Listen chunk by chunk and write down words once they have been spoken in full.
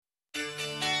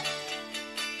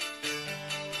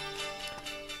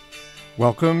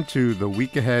Welcome to The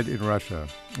Week Ahead in Russia,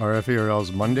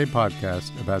 RFE/RL's Monday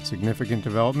podcast about significant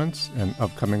developments and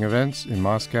upcoming events in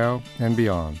Moscow and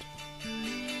beyond.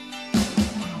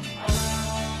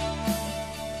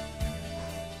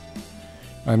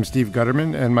 I'm Steve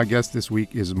Gutterman, and my guest this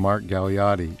week is Mark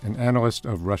Galeotti, an analyst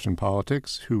of Russian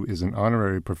politics who is an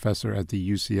honorary professor at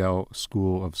the UCL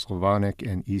School of Slavonic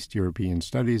and East European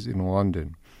Studies in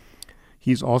London.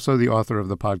 He's also the author of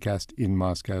the podcast In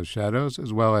Moscow's Shadows,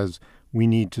 as well as We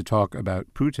Need to Talk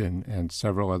About Putin and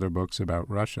several other books about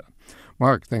Russia.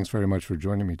 Mark, thanks very much for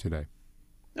joining me today.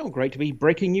 Oh, great to be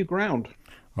breaking new ground.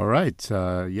 All right.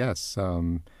 Yes.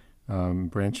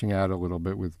 Branching out a little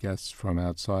bit with guests from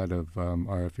outside of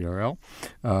RFE/RL.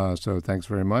 So thanks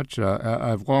very much.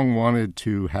 I've long wanted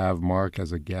to have Mark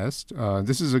as a guest.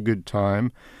 This is a good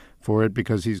time for it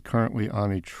because he's currently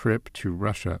on a trip to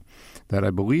Russia that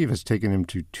I believe has taken him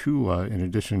to Tula in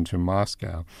addition to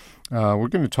Moscow. We're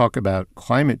going to talk about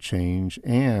climate change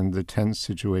and the tense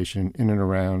situation in and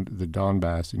around the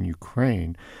Donbas in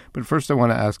Ukraine. But first I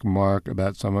want to ask Mark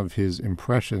about some of his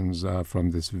impressions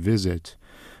from this visit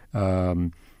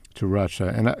to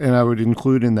Russia. And I would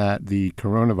include in that the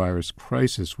coronavirus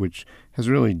crisis, which has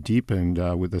really deepened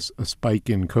with a spike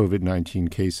in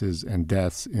COVID-19 cases and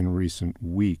deaths in recent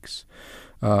weeks.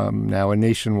 Now, a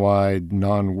nationwide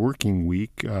non-working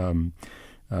week,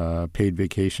 paid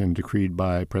vacation decreed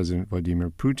by President Vladimir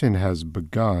Putin has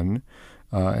begun,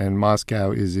 and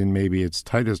Moscow is in maybe its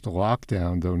tightest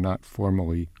lockdown, though not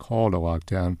formally called a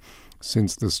lockdown,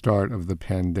 since the start of the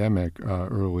pandemic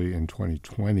early in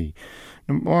 2020.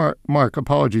 Now, Mark,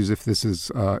 apologies if this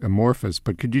is amorphous,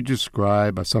 but could you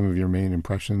describe some of your main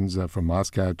impressions from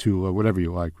Moscow, Tula, whatever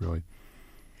you like, really?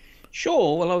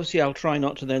 Sure. Well, obviously, I'll try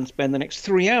not to then spend the next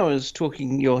 3 hours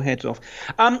talking your heads off.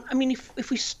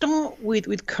 If we start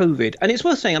with COVID, and it's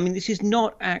worth saying, this is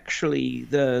not actually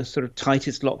the sort of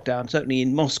tightest lockdown, certainly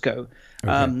in Moscow.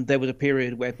 Okay. There was a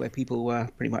period where people were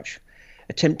pretty much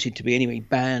attempted to be anyway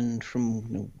banned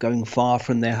from going far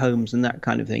from their homes and that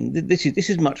kind of thing. This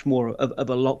is much more of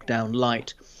a lockdown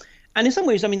light. And in some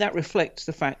ways, that reflects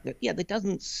the fact that, there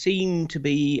doesn't seem to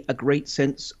be a great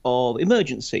sense of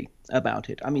emergency about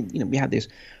it. We had this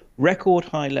record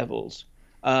high levels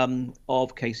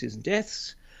of cases and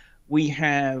deaths. We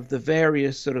have the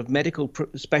various sort of medical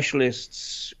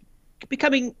specialists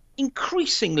becoming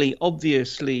increasingly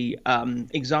obviously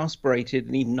exasperated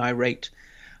and even irate.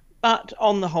 But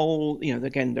on the whole,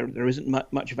 again, there isn't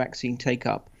much vaccine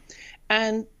take-up.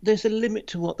 And there's a limit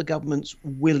to what the government's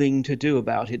willing to do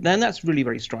about it. And that's really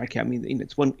very striking.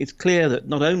 It's clear that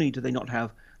not only do they not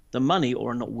have the money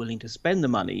or are not willing to spend the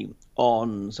money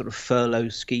on sort of furlough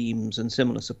schemes and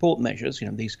similar support measures,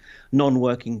 these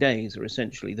non-working days are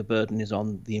essentially the burden is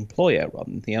on the employer rather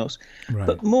than anything else. Right.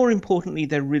 But more importantly,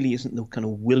 there really isn't the kind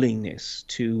of willingness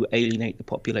to alienate the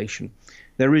population.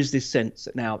 There is this sense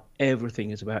that now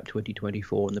everything is about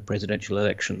 2024 and the presidential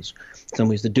elections. In some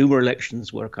ways, the Duma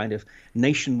elections were a kind of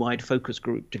nationwide focus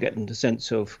group to get into a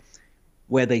sense of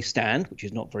where they stand, which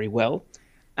is not very well.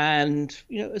 And,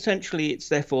 essentially, it's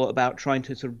therefore about trying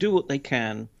to sort of do what they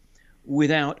can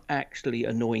without actually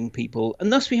annoying people.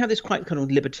 And thus we have this quite kind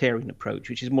of libertarian approach,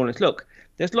 which is more or less, look,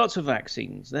 there's lots of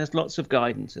vaccines, there's lots of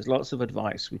guidance, there's lots of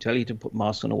advice. We tell you to put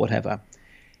masks on or whatever.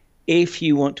 If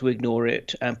you want to ignore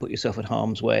it and put yourself in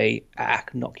harm's way,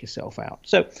 knock yourself out.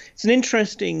 So it's an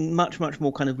interesting, much, much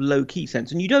more kind of low-key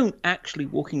sense. And you don't actually,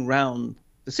 walking around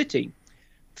the city,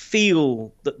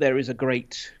 feel that there is a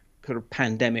great kind of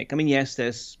pandemic. Yes,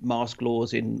 there's mask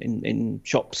laws in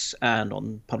shops and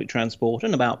on public transport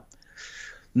and about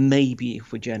maybe,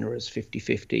 if we're generous,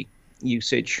 50-50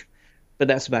 usage. But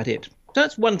that's about it. So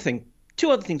that's one thing.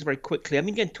 Two other things very quickly.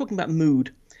 Again, talking about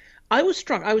mood. I was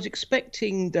struck. I was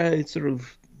expecting the sort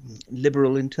of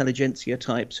liberal intelligentsia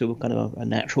types who are kind of a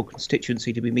natural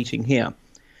constituency to be meeting here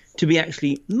to be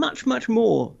actually much, much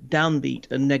more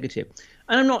downbeat and negative.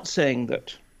 And I'm not saying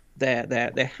that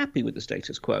they're happy with the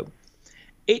status quo.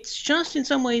 It's just in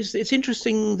some ways it's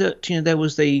interesting that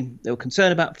they were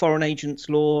concerned about foreign agents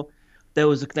law. It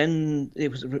was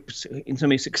in some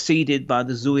ways succeeded by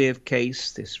the Zuyev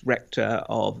case, this rector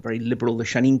of very liberal, the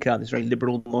Shaninka, this very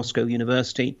liberal Moscow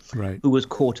university, right, who was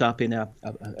caught up in an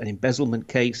embezzlement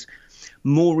case.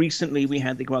 More recently, we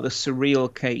had the rather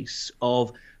surreal case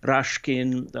of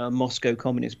Rashkin, the Moscow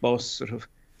communist boss,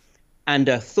 and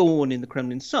a thorn in the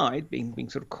Kremlin side, being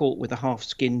sort of caught with a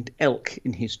half-skinned elk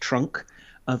in his trunk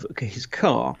of his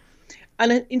car.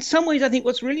 And in some ways, I think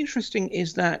what's really interesting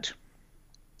is that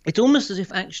it's almost as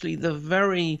if actually the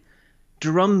very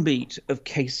drumbeat of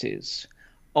cases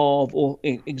of or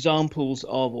examples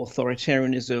of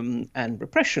authoritarianism and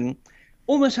repression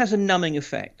almost has a numbing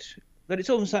effect. That it's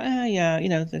almost like, yeah,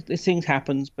 these things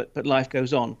happens, but life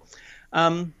goes on.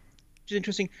 Which is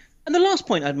interesting. And the last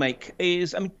point I'd make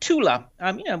is, I mean, Tula.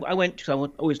 I went because I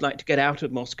always like to get out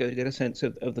of Moscow to get a sense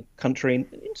of the country. And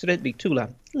incidentally, Tula,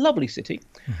 lovely city.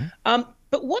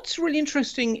 But what's really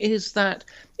interesting is that,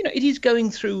 it is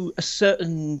going through a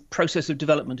certain process of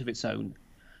development of its own.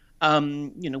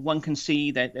 One can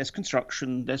see that there's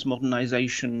construction, there's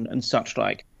modernization and such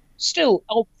like. Still,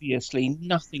 obviously,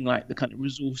 nothing like the kind of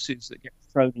resources that get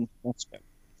thrown into Moscow.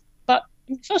 But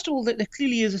first of all, there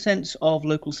clearly is a sense of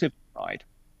local civic pride.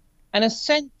 And a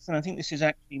sense, and I think this is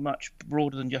actually much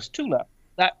broader than just Tula,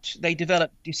 that they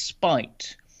develop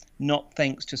despite, not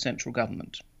thanks to central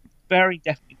government. Very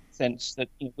definitely the sense that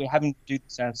we're having to do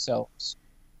this ourselves.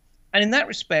 And in that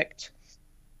respect,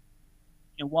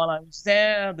 while I was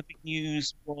there, the big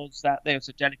news was that there was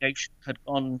a delegation that had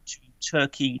gone to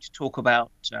Turkey to talk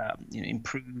about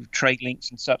improved trade links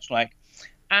and such like.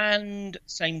 And at the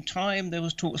same time, there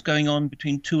was talks going on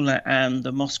between Tula and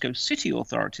the Moscow city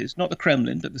authorities, not the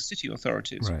Kremlin, but the city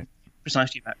authorities, Right.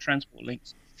 precisely about transport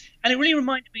links. And it really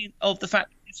reminded me of the fact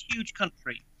that this huge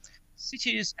country,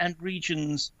 cities and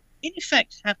regions, in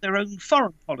effect, have their own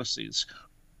foreign policies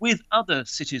with other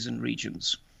cities and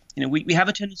regions. We have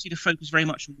a tendency to focus very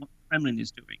much on what the Kremlin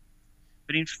is doing.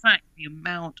 But in fact, the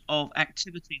amount of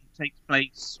activity that takes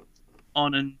place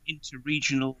on an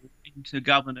interregional,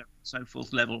 intergovernor, and so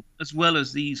forth level, as well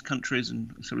as these countries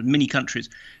and sort of mini countries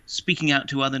speaking out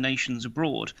to other nations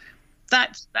abroad,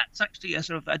 that's actually a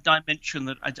sort of a dimension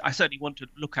that I certainly want to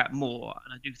look at more.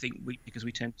 And I do think because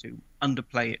we tend to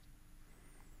underplay it.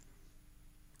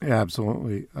 Yeah,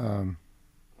 absolutely.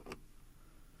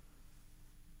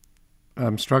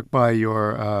 I'm struck by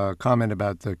your comment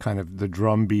about the kind of the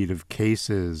drumbeat of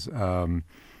cases.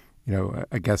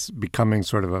 I guess becoming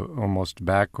sort of a almost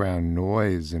background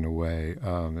noise in a way.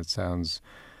 It sounds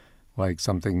like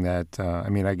something that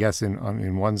I guess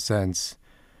in one sense,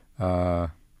 it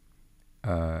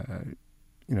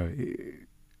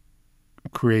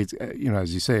creates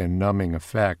as you say, a numbing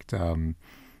effect. And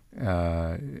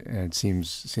it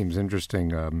seems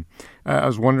interesting. I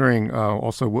was wondering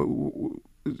also,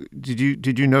 did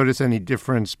you notice any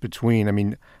difference between? I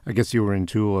mean, I guess you were in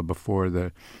Tula before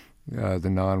the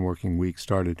non-working week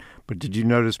started, but did you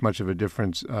notice much of a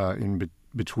difference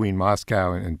between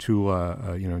Moscow and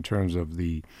Tula? In terms of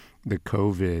the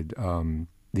COVID,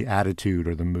 the attitude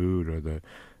or the mood or the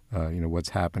what's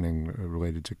happening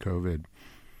related to COVID.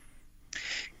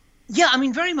 Yeah, I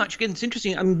mean, very much. Again, it's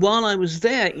interesting. I mean, while I was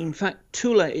there, in fact,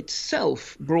 Tula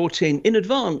itself brought in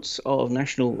advance of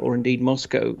national or indeed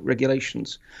Moscow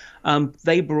regulations,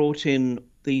 they brought in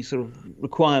the sort of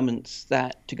requirements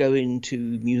that to go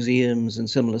into museums and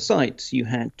similar sites, you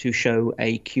had to show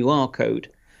a QR code.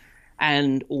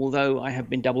 And although I have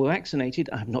been double vaccinated,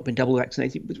 I have not been double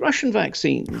vaccinated with Russian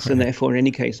vaccines. And therefore, in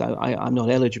any case, I'm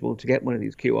not eligible to get one of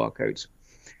these QR codes.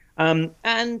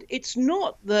 And it's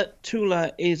not that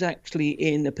Tula is actually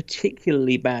in a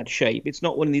particularly bad shape. It's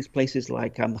not one of these places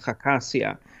like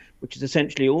Khakassia, which is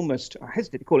essentially almost, I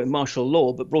hesitate to call it martial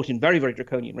law, but brought in very, very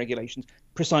draconian regulations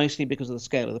precisely because of the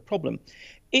scale of the problem.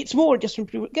 It's more just,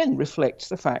 again, reflects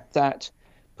the fact that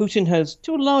Putin has,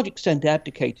 to a large extent,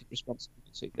 abdicated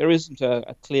responsibility. There isn't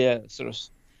a clear sort of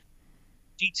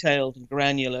detailed and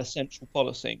granular central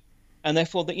policy. And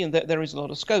therefore, there is a lot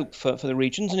of scope for the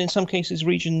regions. And in some cases,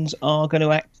 regions are going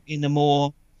to act in a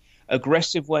more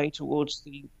aggressive way towards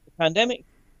the pandemic,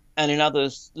 and in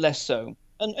others, less so.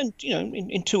 And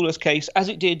in Tula's case, as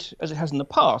it has in the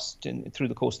past, through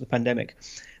the course of the pandemic,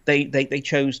 they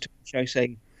chose to, shall I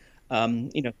say,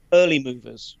 early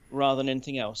movers rather than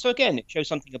anything else. So again, it shows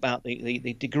something about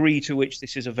the degree to which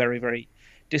this is a very, very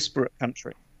disparate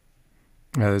country.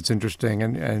 That's interesting.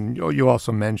 And you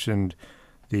also mentioned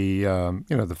the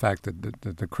the fact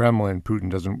that the Kremlin,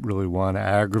 Putin doesn't really want to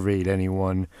aggravate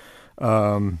anyone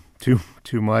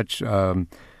too much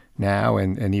now,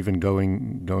 and even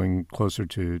going closer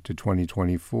to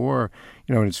 2024.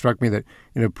 And it struck me that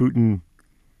Putin,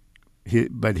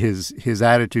 but his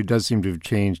attitude does seem to have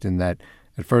changed in that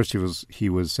at first he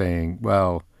was saying,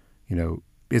 well,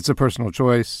 it's a personal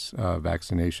choice,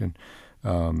 vaccination,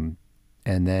 and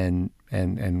then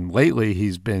and lately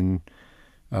he's been.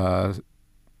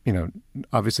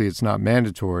 Obviously it's not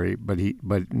mandatory, but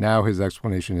now his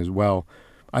explanation is, well,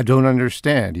 I don't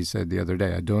understand. He said the other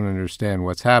day, I don't understand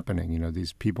what's happening.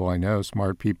 These people I know,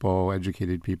 smart people,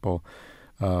 educated people,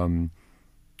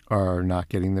 are not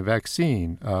getting the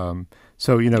vaccine.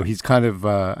 So he's kind of,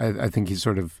 I think he's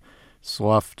sort of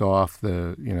sloughed off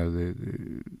I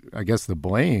guess the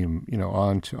blame,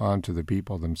 onto the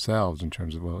people themselves in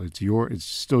terms of, well, it's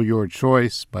still your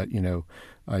choice, but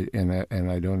I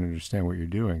don't understand what you're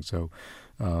doing. So,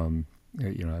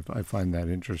 I find that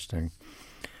interesting.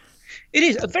 It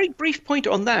is a very brief point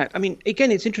on that. I mean,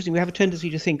 again, it's interesting. We have a tendency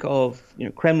to think of,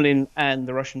 Kremlin and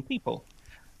the Russian people.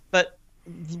 But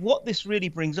what this really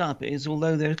brings up is,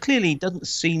 although there clearly doesn't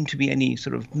seem to be any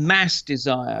sort of mass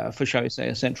desire for, shall we say,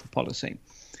 a central policy,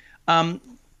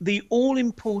 the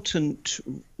all-important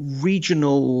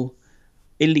regional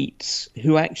elites,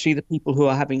 who actually the people who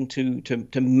are having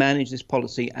to manage this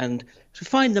policy and to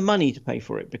find the money to pay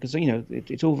for it, because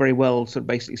it's all very well sort of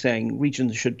basically saying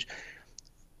regions should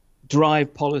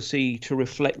drive policy to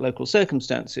reflect local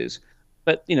circumstances.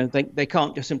 But they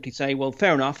can't just simply say, well,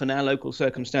 fair enough, and our local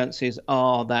circumstances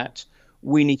are that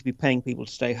we need to be paying people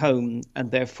to stay home,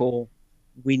 and therefore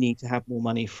we need to have more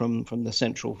money from the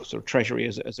central sort of treasury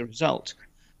as a result.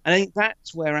 And I think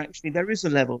that's where actually there is a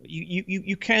level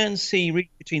you can see reading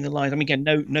between the lines. I mean, again,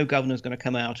 no governor is going to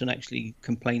come out and actually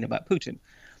complain about Putin,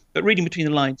 but reading between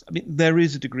the lines, I mean, there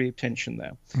is a degree of tension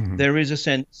there. Mm-hmm. There is a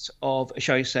sense of,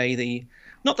 shall I say,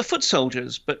 not the foot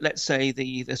soldiers, but let's say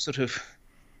the sort of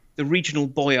the regional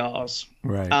boyars,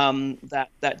 right.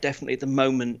 That definitely at the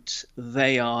moment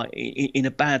they are in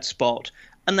a bad spot,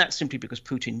 and that's simply because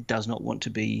Putin does not want to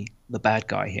be the bad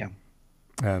guy here.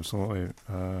 Absolutely.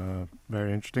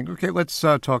 Very interesting. Okay, let's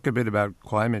talk a bit about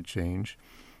climate change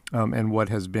and what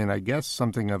has been, I guess,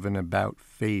 something of an about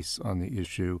face on the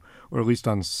issue, or at least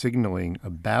on signaling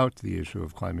about the issue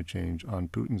of climate change on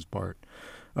Putin's part.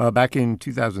 Back in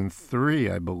 2003,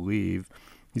 I believe,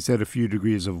 he said a few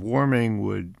degrees of warming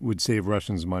would save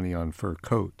Russians money on fur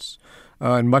coats.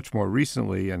 And much more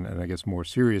recently, and I guess more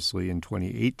seriously, in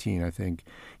 2018, I think,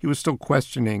 he was still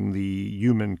questioning the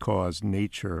human-caused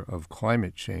nature of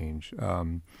climate change.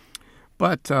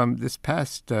 But this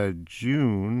past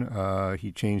June,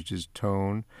 he changed his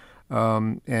tone,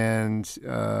 and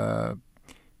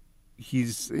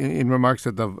he's in remarks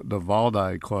at the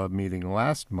Valdai Club meeting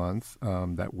last month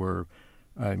that were,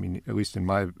 I mean, at least in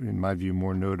my view,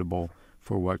 more notable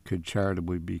for what could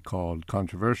charitably be called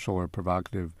controversial or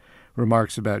provocative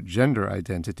remarks about gender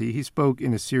identity. He spoke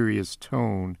in a serious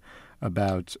tone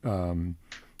about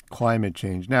climate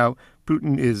change. Now,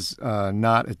 Putin is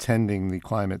not attending the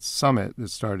climate summit that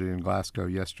started in Glasgow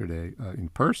yesterday in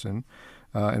person,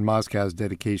 and Moscow's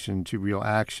dedication to real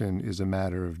action is a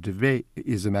matter of debate.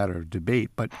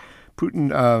 But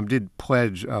Putin did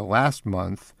pledge last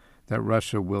month that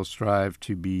Russia will strive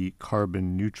to be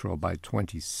carbon neutral by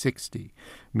 2060,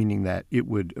 meaning that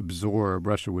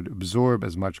Russia would absorb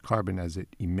as much carbon as it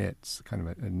emits, kind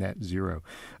of a net zero.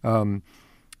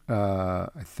 I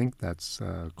think that's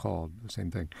called the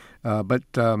same thing. But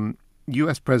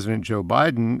U.S. President Joe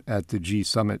Biden at the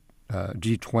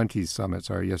G20 summit,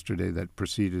 yesterday that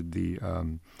preceded the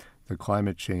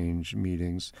climate change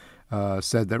meetings,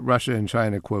 said that Russia and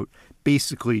China, quote,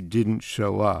 basically didn't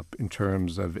show up in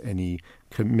terms of any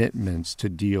commitments to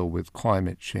deal with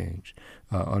climate change,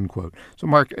 unquote. So,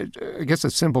 Mark, I guess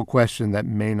a simple question that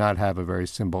may not have a very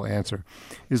simple answer.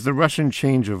 Is the Russian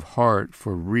change of heart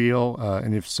for real?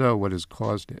 And if so, what has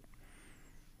caused it?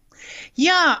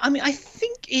 Yeah, I mean, I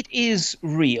think it is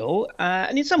real.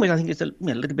 And in some ways, I think it's a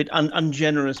little bit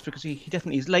ungenerous because he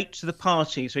definitely is late to the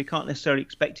party, so he can't necessarily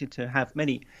expect it to have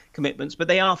many commitments. But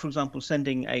they are, for example,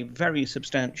 sending a very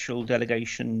substantial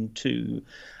delegation to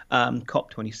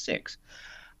COP26.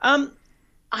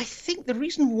 I think the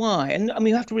reason why, and I mean,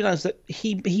 you have to realize that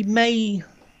he may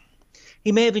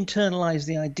have internalized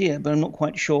the idea, but I'm not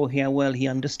quite sure how well he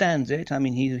understands it. I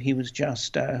mean, he was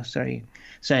just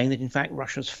saying that, in fact,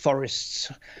 Russia's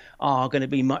forests are going to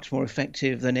be much more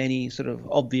effective than any sort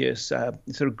of obvious sort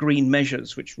of green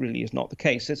measures, which really is not the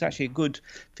case. There's actually a good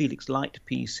Felix Light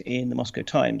piece in the Moscow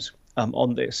Times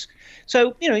on this.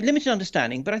 So, limited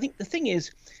understanding. But I think the thing is,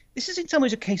 this is in some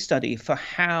ways a case study for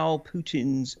how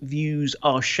Putin's views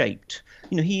are shaped.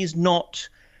 He is not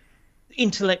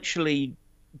intellectually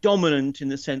dominant in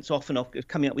the sense often of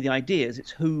coming up with the ideas.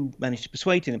 It's who managed to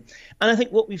persuade him. And I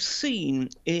think what we've seen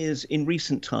is in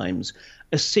recent times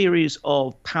a series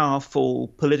of powerful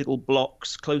political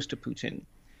blocs close to Putin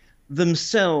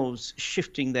themselves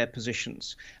shifting their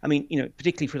positions. I mean,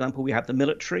 particularly, for example, we have the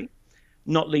military,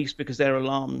 not least because they're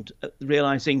alarmed at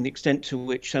realizing the extent to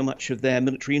which so much of their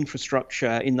military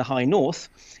infrastructure in the high north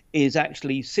is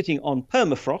actually sitting on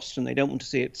permafrost, and they don't want to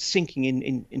see it sinking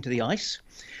into the ice.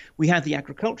 We have the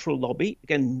agricultural lobby.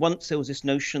 Again, once there was this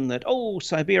notion that,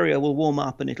 Siberia will warm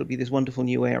up and it'll be this wonderful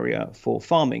new area for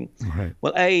farming. Right.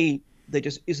 Well, there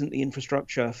just isn't the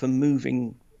infrastructure for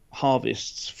moving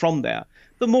harvests from there.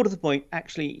 But more to the point,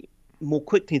 actually, more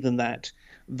quickly than that,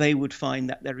 they would find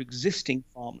that their existing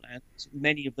farmlands,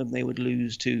 many of them they would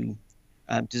lose to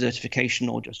desertification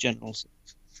or just general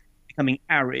becoming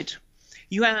arid.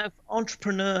 You have well,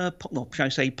 shall I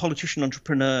say, politician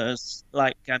entrepreneurs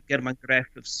like German Gref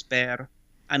of Sper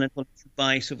and Antonio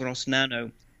Chubais of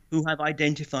Rosnano, who have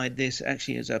identified this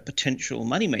actually as a potential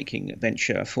money-making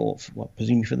venture for well,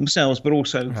 presumably for themselves, but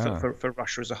also for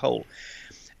Russia as a whole.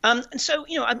 And so,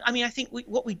 I mean, I think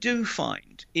what we do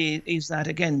find is that,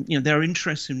 again, there are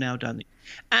interests who've now done it.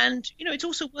 And, it's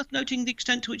also worth noting the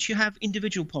extent to which you have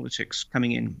individual politics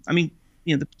coming in. I mean,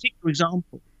 the particular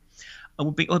example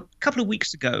would be a couple of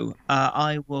weeks ago,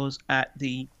 I was at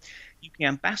the UK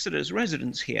ambassador's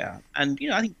residence here. And,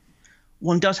 I think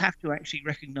one does have to actually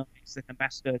recognize that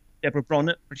Ambassador Deborah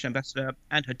Bronnet, British ambassador,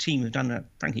 and her team have done a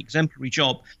frankly exemplary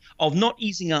job of not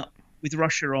easing up with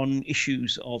Russia on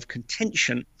issues of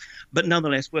contention, but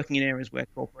nonetheless working in areas where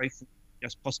cooperation is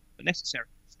just possible but necessary.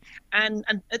 And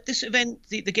at this event,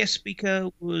 the guest speaker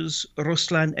was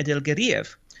Ruslan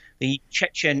Edelgeriev, the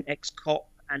Chechen ex-cop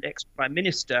and ex-prime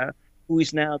minister, who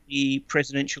is now the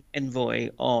presidential envoy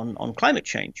on climate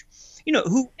change,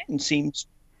 who seems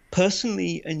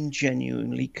personally and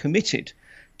genuinely committed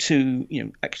to,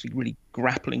 actually really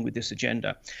grappling with this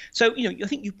agenda. So, I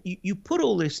think you put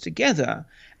all this together,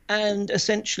 and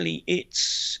essentially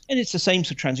it's the same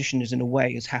sort of transition as in a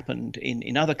way has happened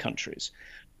in other countries,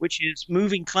 which is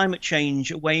moving climate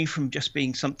change away from just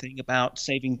being something about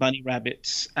saving bunny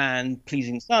rabbits and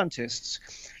pleasing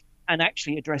scientists, and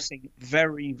actually addressing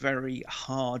very, very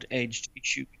hard-edged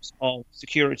issues of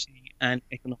security and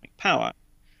economic power.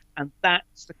 And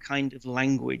that's the kind of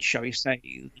language, shall we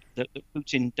say, that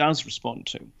Putin does respond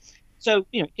to. So,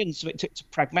 again, it's a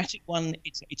pragmatic one.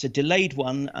 It's a delayed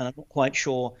one, and I'm not quite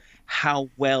sure how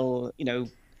well,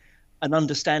 an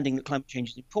understanding that climate change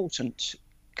is important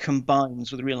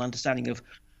combines with a real understanding of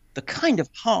the kind of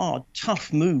hard,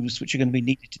 tough moves which are going to be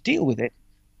needed to deal with it.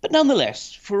 But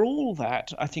nonetheless, for all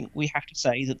that, I think we have to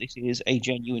say that this is a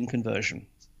genuine conversion.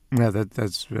 Yeah,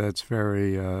 that's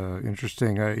very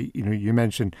interesting. You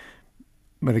mentioned,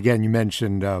 but again, you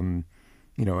mentioned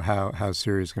how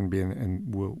serious it's going to be,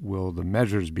 and will the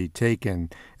measures be taken?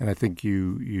 And I think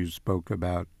you spoke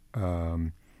about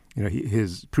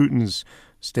his Putin's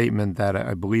statement that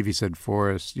I believe he said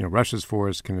Russia's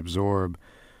forests can absorb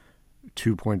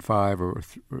 2.5 or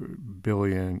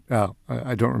billion.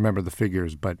 I don't remember the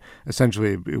figures, but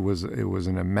essentially it was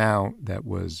an amount that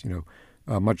was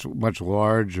much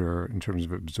larger in terms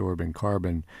of absorbing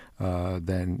carbon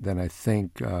than I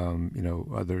think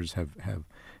others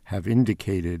have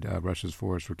indicated Russia's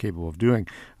forests were capable of doing,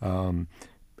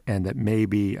 and that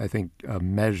maybe I think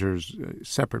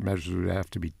separate measures would have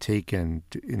to be taken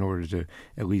in order to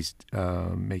at least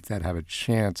make that have a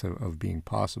chance of being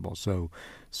possible.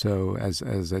 So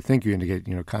as I think you indicate,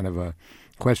 kind of a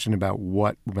question about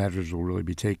what measures will really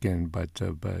be taken, but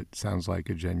sounds like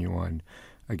a genuine,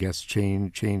 I guess,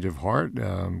 change of heart,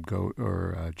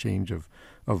 change of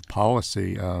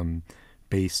policy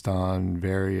based on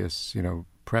various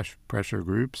pressure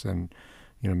groups, and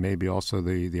maybe also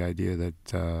the idea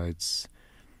that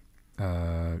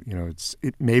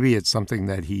maybe it's something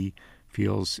that he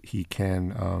feels he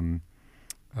can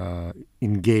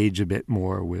engage a bit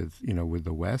more with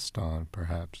the West on,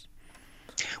 perhaps.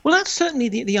 Well, that's certainly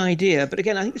the idea. But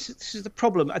again, I think this is the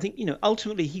problem. I think,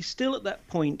 ultimately he's still at that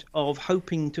point of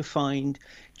hoping to find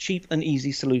cheap and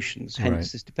easy solutions. Hence,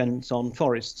 right. This dependence on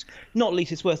forests. Not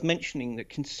least, it's worth mentioning that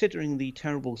considering the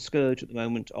terrible scourge at the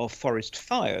moment of forest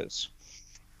fires,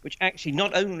 which actually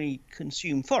not only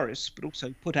consume forests, but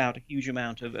also put out a huge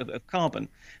amount of carbon.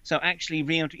 So actually,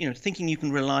 thinking you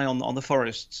can rely on the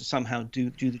forests to somehow do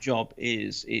the job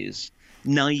is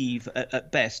naive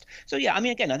at best. So yeah, I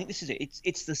mean, again, I think this is it.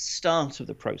 It's the start of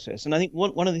the process, and I think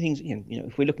one of the things,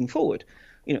 if we're looking forward,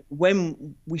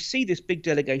 when we see this big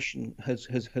delegation has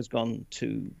gone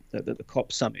to the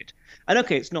COP summit, and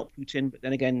okay, it's not Putin, but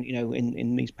then again,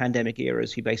 in these pandemic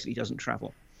eras, he basically doesn't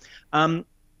travel.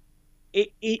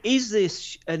 Is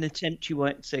this an attempt, you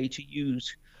might say, to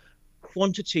use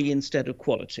quantity instead of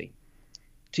quality?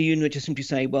 To simply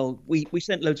say, well, we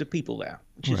sent loads of people there,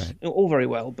 which is all very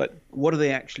well, but what are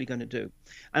they actually going to do?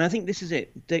 And I think this is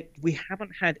it. We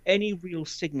haven't had any real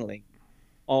signaling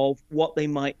of what they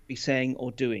might be saying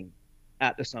or doing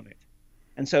at the summit.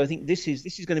 And so I think this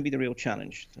is going to be the real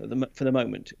challenge for the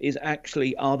moment, is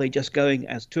actually, are they just going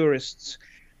as tourists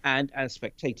and as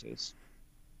spectators,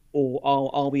 or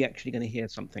are we actually going to hear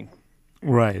something?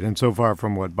 Right. And so far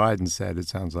from what Biden said, it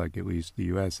sounds like at least the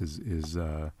U.S. is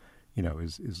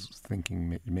is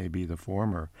thinking maybe the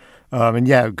former. And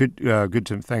yeah, good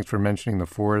to thanks for mentioning the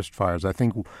forest fires. I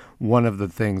think one of the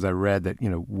things I read that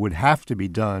would have to be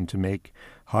done to make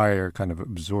higher kind of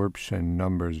absorption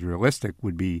numbers realistic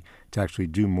would be to actually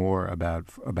do more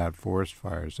about forest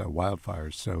fires,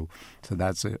 wildfires. So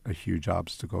that's a huge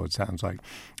obstacle, it sounds like.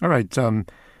 All right.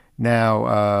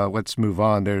 Now let's move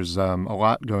on. There's a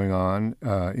lot going on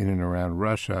in and around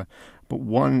Russia. But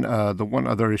the one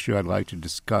other issue I'd like to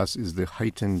discuss is the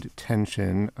heightened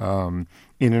tension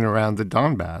in and around the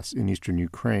Donbas in eastern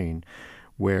Ukraine,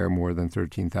 where more than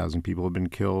 13,000 people have been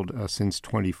killed since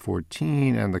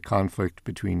 2014, and the conflict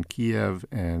between Kiev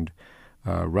and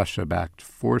Russia-backed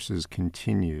forces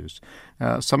continues.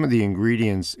 Some of the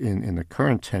ingredients in the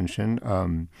current tension,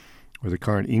 or the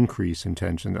current increase in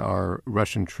tension, are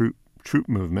Russian troop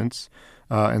movements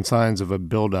and signs of a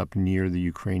buildup near the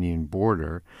Ukrainian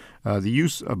border. The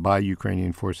use by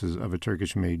Ukrainian forces of a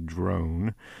Turkish-made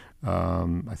drone,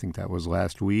 I think that was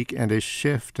last week, and a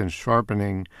shift and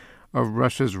sharpening of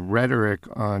Russia's rhetoric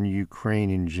on Ukraine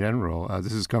in general.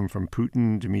 This has come from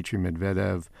Putin, Dmitry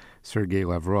Medvedev, Sergei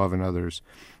Lavrov, and others.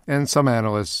 And some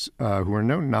analysts who are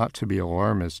known not to be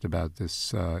alarmist about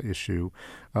this issue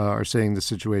are saying the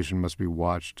situation must be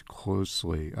watched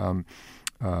closely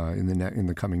in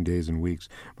the coming days and weeks.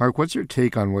 Mark, what's your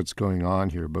take on what's going on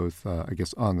here, both, I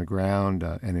guess, on the ground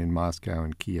and in Moscow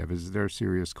and Kiev? Is there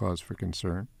serious cause for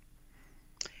concern?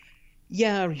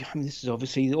 Yeah, I mean, this is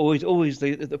obviously always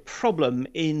the problem,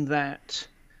 in that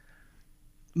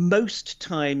most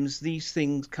times these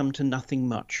things come to nothing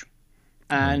much.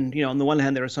 And, on the one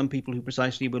hand, there are some people who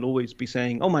precisely will always be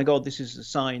saying, oh, my God, this is a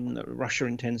sign that Russia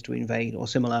intends to invade or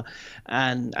similar.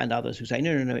 And others who say,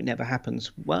 no, it never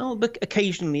happens. Well, but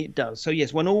occasionally it does. So,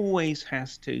 yes, one always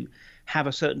has to have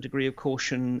a certain degree of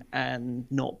caution and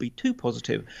not be too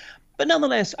positive. But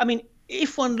nonetheless, I mean,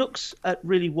 if one looks at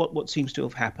really what seems to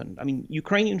have happened, I mean,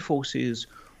 Ukrainian forces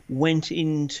went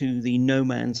into the no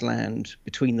man's land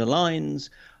between the lines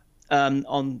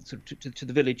to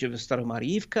the village of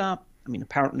Staromariivka. I mean,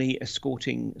 apparently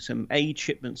escorting some aid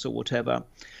shipments or whatever.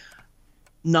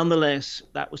 Nonetheless,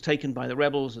 that was taken by the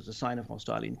rebels as a sign of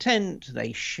hostile intent.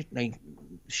 They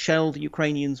shelled the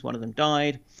Ukrainians. One of them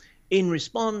died. In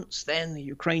response, then the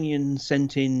Ukrainians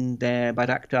sent in their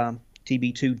Bayraktar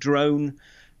TB2 drone,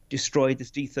 destroyed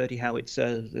this D-30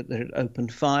 howitzer that had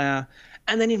opened fire.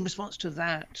 And then in response to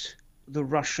that, the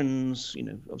Russians,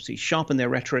 obviously sharpen their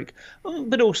rhetoric,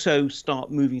 but also start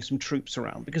moving some troops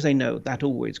around, because they know that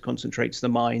always concentrates the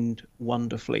mind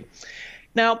wonderfully.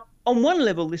 Now, on one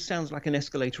level, this sounds like an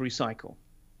escalatory cycle.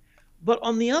 But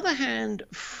on the other hand,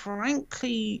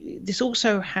 frankly, this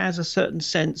also has a certain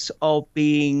sense of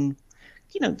being,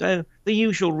 the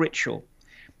usual ritual.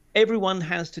 Everyone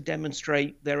has to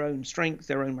demonstrate their own strength,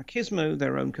 their own machismo,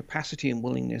 their own capacity and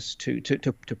willingness to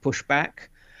push back.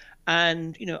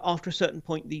 And, after a certain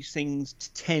point, these things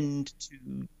tend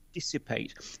to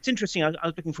dissipate. It's interesting. I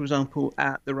was looking, for example,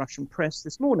 at the Russian press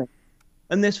this morning,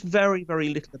 and there's very, very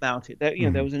little about it.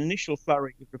 There was an initial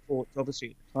flurry of reports, obviously,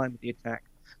 at the time of the attack.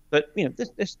 But,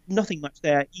 there's nothing much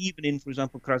there, even in, for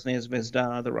example, Krasnaya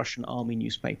Zvezda, the Russian army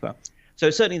newspaper. So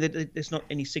certainly there's not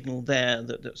any signal there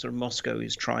that sort of Moscow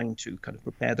is trying to kind of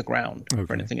prepare the ground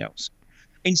for anything else.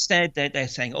 Instead, they're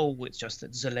saying, oh, it's just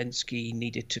that Zelensky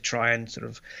needed to try and sort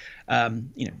of,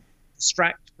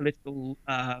 distract political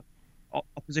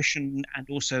opposition and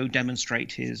also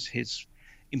demonstrate his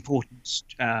importance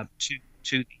to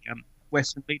the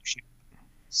Western leadership.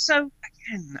 So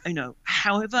again,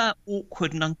 however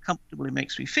awkward and uncomfortable it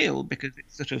makes me feel, because it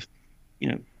sort of,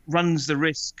 runs the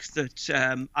risk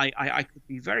that I could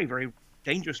be very, very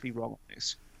dangerously wrong on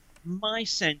this. My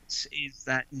sense is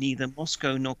that neither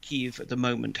Moscow nor Kyiv at the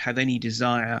moment have any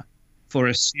desire for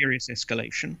a serious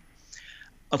escalation.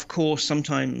 Of course,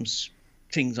 sometimes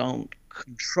things aren't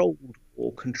controlled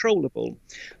or controllable,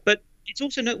 but it's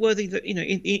also noteworthy that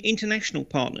international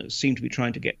partners seem to be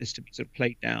trying to get this to be sort of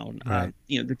played down. Right.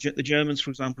 The Germans,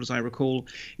 for example, as I recall,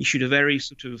 issued a very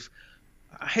sort of,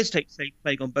 I hesitate to say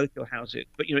plague on both your houses,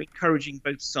 but encouraging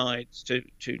both sides to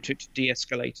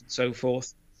de-escalate and so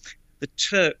forth. The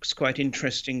Turks, quite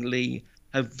interestingly,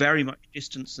 have very much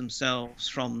distanced themselves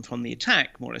from the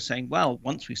attack, more or less saying, well,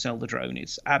 once we sell the drone,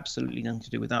 it's absolutely nothing to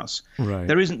do with us. Right.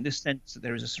 There isn't this sense that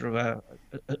there is a sort of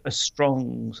a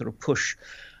strong sort of push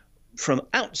from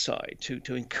outside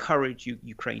to encourage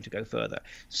Ukraine to go further.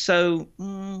 So,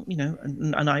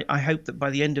 and I hope that by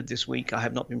the end of this week, I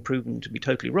have not been proven to be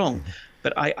totally wrong.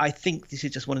 But I think this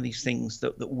is just one of these things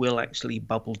that will actually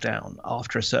bubble down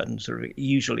after a certain sort of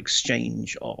usual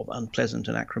exchange of unpleasant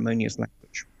and acrimonious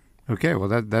language. Okay, well,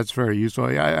 that's very useful.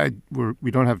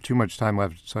 We don't have too much time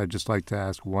left, so I'd just like to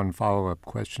ask one follow-up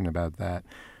question about that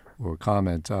or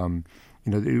comment.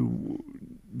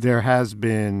 There has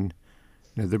been,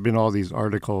 there've been all these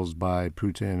articles by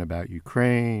Putin about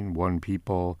Ukraine, one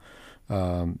people,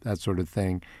 that sort of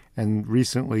thing, and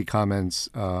recently comments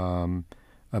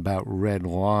about red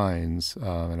lines,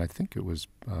 and I think it was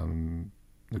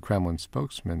the Kremlin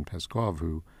spokesman Peskov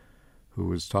who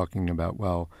was talking about,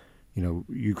 well,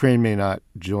 Ukraine may not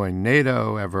join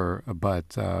NATO ever,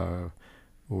 but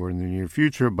or in the near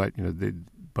future, but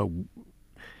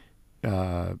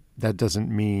that doesn't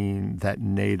mean that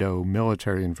NATO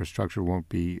military infrastructure won't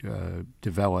be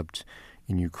developed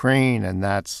in Ukraine, and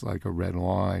that's like a red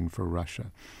line for Russia.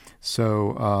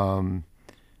 So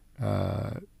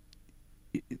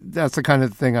that's the kind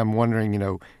of thing I'm wondering.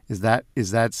 Is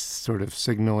that sort of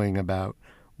signaling about,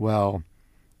 well,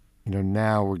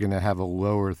 now we're going to have a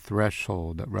lower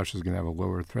threshold, that Russia's going to have a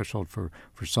lower threshold for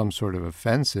some sort of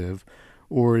offensive,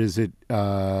 or is it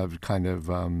kind of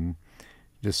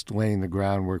just laying the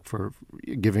groundwork for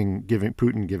giving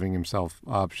Putin giving himself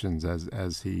options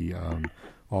as he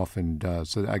often does?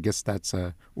 So I guess that's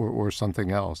or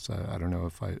something else. I don't know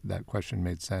if that question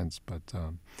made sense, but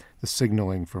the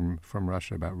signaling from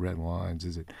Russia about red lines,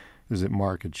 does it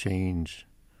mark a change?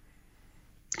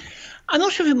 I'm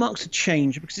not sure if it marks a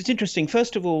change, because it's interesting.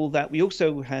 First of all, that we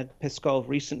also had Peskov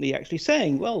recently actually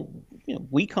saying, well,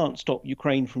 we can't stop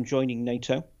Ukraine from joining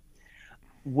NATO.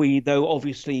 Though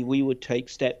obviously we would take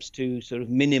steps to sort of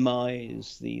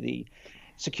minimize the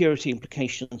security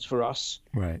implications for us,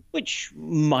 right, which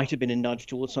might have been a nudge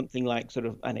towards something like sort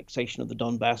of annexation of the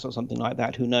Donbas or something like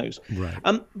that. Who knows? Right.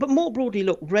 But more broadly,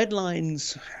 look, red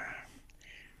lines.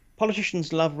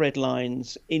 Politicians love red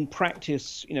lines. In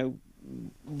practice,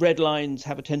 red lines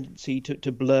have a tendency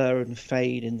to blur and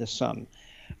fade in the sun.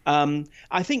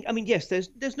 Yes,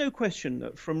 there's no question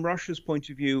that from Russia's point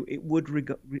of view, it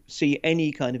would see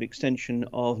any kind of extension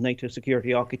of NATO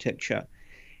security architecture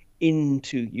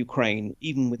into Ukraine,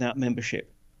 even without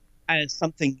membership, as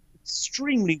something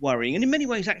extremely worrying, and in many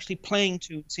ways actually playing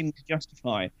to and seeming to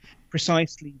justify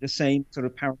precisely the same sort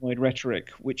of paranoid rhetoric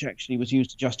which actually was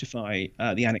used to justify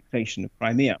the annexation of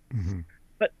Crimea. Mm-hmm.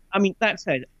 But that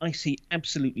said, I see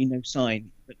absolutely no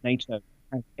sign that NATO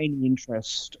has any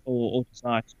interest or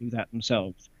desire to do that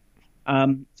themselves.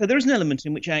 So there is an element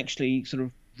in which actually sort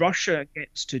of Russia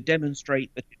gets to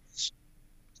demonstrate that it's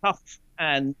tough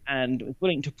and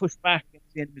willing to push back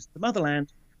against the enemies of the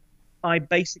motherland by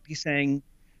basically saying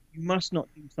you must not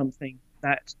do something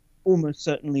that almost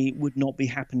certainly would not be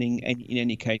happening in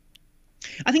any case.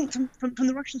 I think from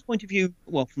the Russians' point of view,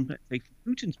 well, from let's say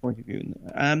from Putin's point of view,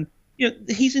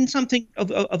 he's in something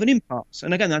of an impasse.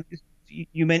 And again,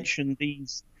 you mentioned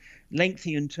these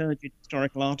lengthy and turgid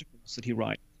historical articles that he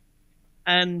writes,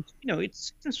 and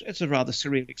it's a rather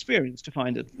surreal experience to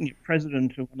find a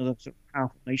president of one of the sort of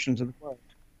powerful nations of the world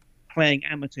playing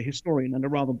amateur historian, and a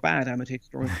rather bad amateur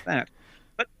historian at that.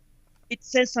 But it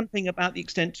says something about the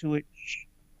extent to which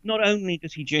not only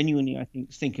does he genuinely, I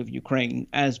think of Ukraine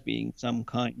as being some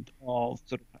kind of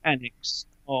sort of annex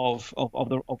of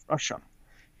Russia,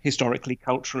 historically,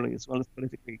 culturally, as well as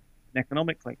politically and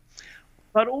economically,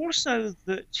 but also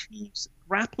that he's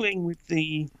grappling with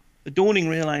the dawning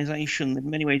realization that in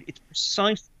many ways it's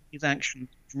precisely his actions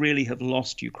which really have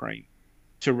lost Ukraine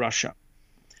to Russia.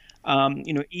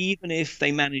 Even if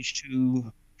they manage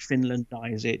to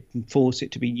Finlandize it and force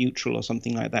it to be neutral or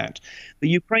something like that, the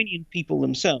Ukrainian people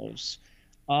themselves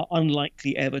are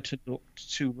unlikely ever to look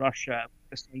to Russia with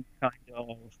the same kind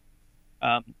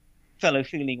of fellow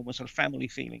feeling, almost sort of family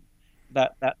feeling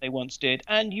that they once did.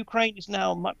 And Ukraine is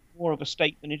now much more of a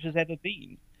state than it has ever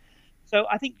been. So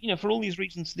I think, for all these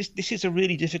reasons, this is a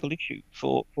really difficult issue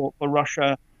for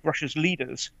Russia's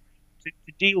leaders to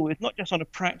deal with, not just on a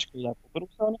practical level, but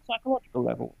also on a psychological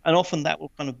level. And often that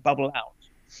will kind of bubble out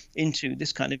into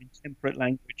this kind of intemperate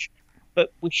language.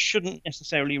 But we shouldn't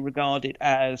necessarily regard it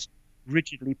as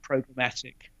rigidly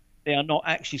programmatic. They are not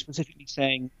actually specifically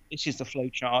saying, this is the flow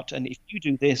chart, and if you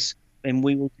do this, then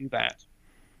we will do that.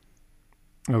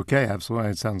 Okay,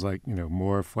 absolutely. It sounds like,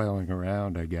 more flailing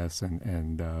around, I guess,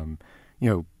 and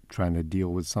trying to deal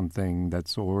with something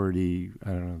that's already, I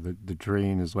don't know, the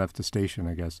train has left the station,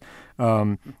 I guess.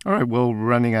 All right, well,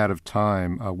 running out of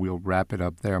time. We'll wrap it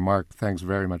up there. Mark, thanks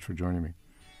very much for joining me.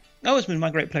 Oh, it's been my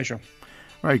great pleasure.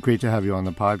 All right, great to have you on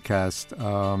the podcast.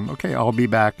 Okay, I'll be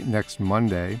back next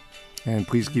Monday, and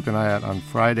please keep an eye out on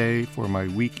Friday for my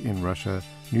Week in Russia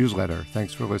newsletter.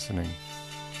 Thanks for listening.